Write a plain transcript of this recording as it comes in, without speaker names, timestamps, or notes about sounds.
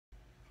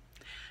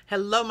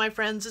Hello my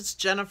friends, it's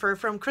Jennifer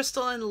from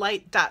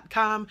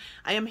CrystallineLight.com.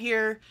 I am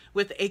here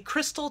with a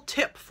crystal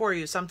tip for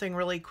you, something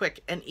really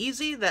quick and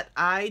easy that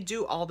I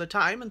do all the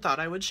time and thought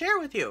I would share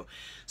with you.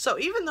 So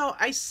even though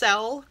I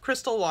sell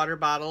crystal water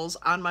bottles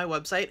on my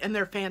website, and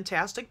they're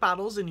fantastic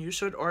bottles and you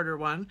should order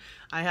one,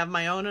 I have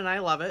my own and I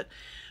love it,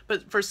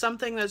 but for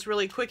something that's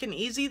really quick and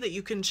easy that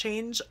you can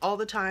change all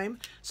the time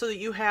so that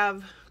you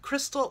have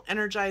crystal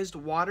energized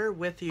water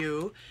with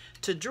you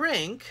to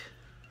drink,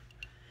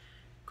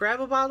 grab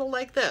a bottle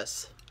like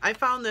this. I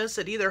found this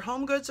at either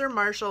Home Goods or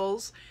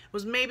Marshall's. It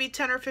was maybe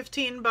 10 or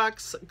 15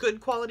 bucks, good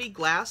quality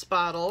glass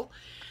bottle,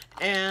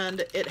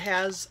 and it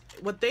has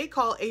what they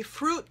call a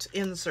fruit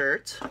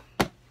insert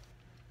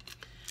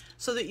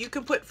so that you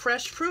can put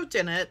fresh fruit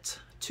in it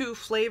to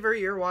flavor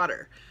your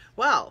water.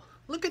 Well,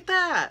 look at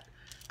that.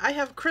 I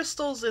have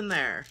crystals in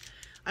there.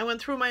 I went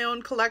through my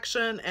own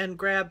collection and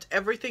grabbed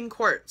everything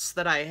quartz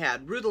that I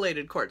had.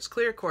 Rutilated quartz,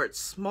 clear quartz,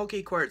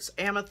 smoky quartz,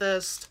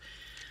 amethyst,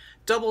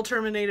 double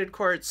terminated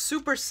quartz,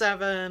 Super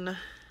 7,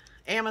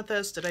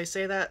 amethyst, did I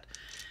say that?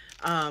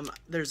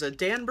 There's a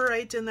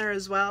danburite in there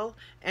as well.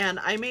 And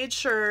I made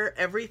sure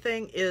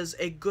everything is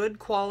a good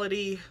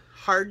quality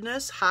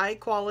hardness, high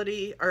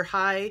quality, or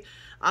high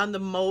on the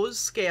Mohs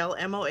scale,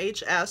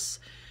 M-O-H-S,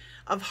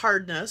 of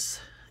hardness.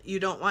 You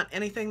don't want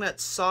anything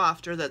that's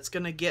soft or that's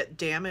going to get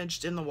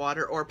damaged in the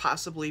water or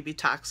possibly be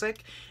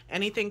toxic.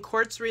 Anything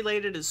quartz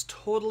related is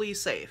totally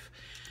safe.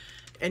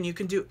 And you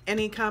can do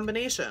any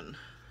combination.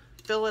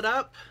 Fill it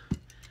up.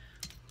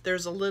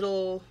 There's a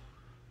little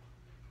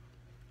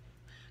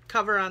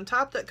cover on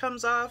top that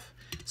comes off.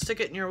 Stick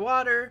it in your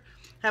water.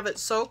 Have it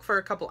soak for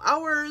a couple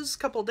hours,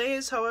 couple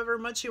days, however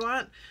much you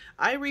want.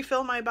 I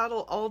refill my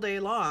bottle all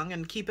day long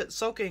and keep it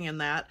soaking in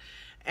that.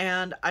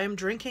 And I'm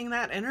drinking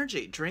that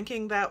energy,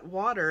 drinking that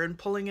water and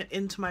pulling it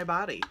into my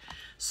body.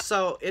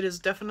 So it is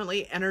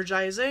definitely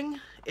energizing.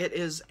 It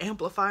is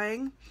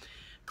amplifying,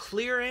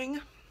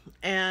 clearing,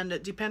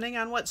 and depending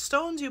on what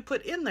stones you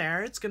put in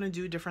there, it's going to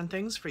do different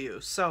things for you.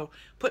 So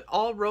put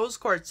all rose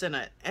quartz in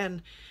it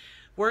and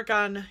work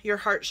on your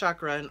heart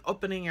chakra and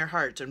opening your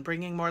heart and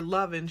bringing more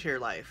love into your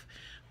life.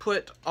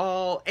 Put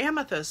all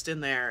amethyst in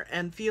there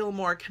and feel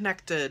more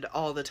connected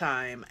all the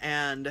time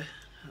and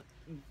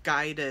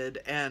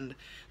guided and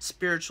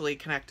spiritually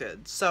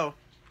connected. So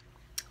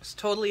it's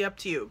totally up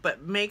to you,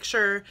 but make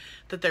sure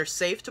that they're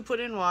safe to put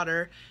in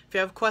water. If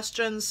you have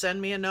questions,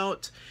 send me a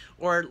note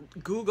or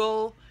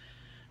Google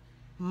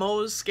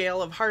Mohs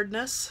scale of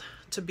hardness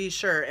to be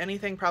sure.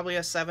 Anything probably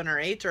a 7 or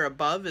 8 or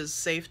above is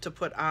safe to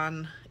put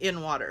on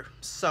in water.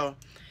 So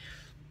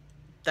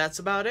that's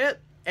about it,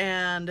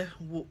 and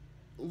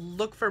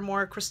look for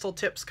more crystal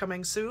tips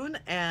coming soon.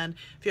 And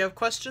if you have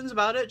questions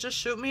about it, just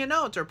shoot me a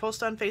note or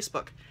post on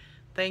Facebook.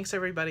 Thanks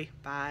everybody.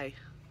 Bye.